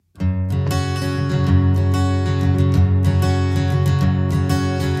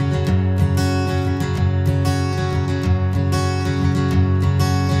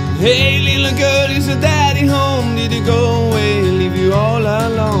little girl, is your daddy home? Did he go away, leave you all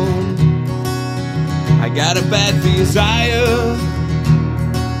alone? I got a bad desire.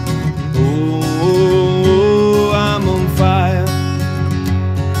 Oh, I'm on fire.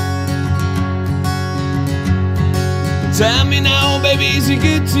 Tell me now, baby, is he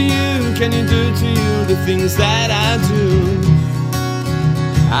good to you? Can you do to you the things that I do?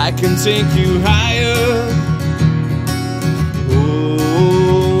 I can take you higher.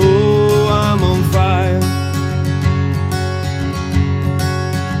 Oh, I'm on fire.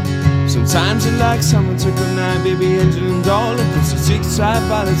 Sometimes you like someone to good night, baby, angel and dollar. Puts a six-side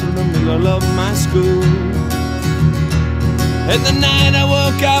body through the middle of my school. At the night I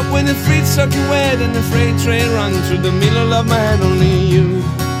woke up when the streets soaking wet and the freight train run through the middle of my head. Only you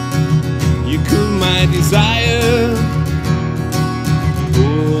cool my desire.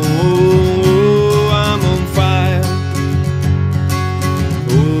 Oh, I'm on fire.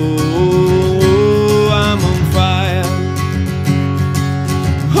 Oh, I'm on fire.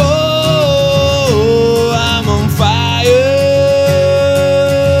 Oh, I'm on fire.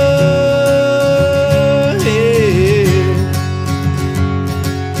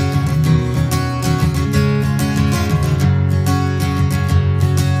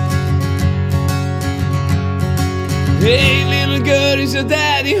 Hey, little girl, is your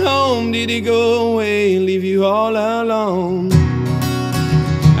daddy home? Did he go away, leave you all alone?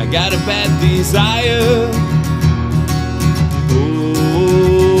 I got a bad desire.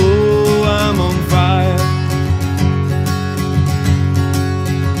 Oh, I'm on fire.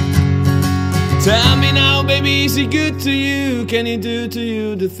 Tell me now, baby, is he good to you? Can he do to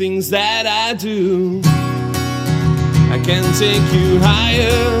you the things that I do? I can take you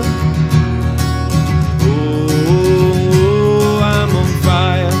higher.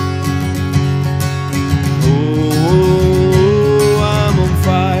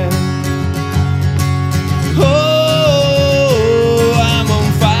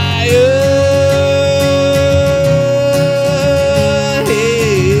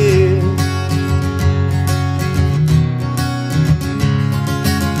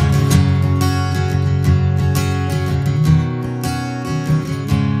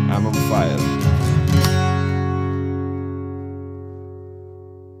 I'm on fire.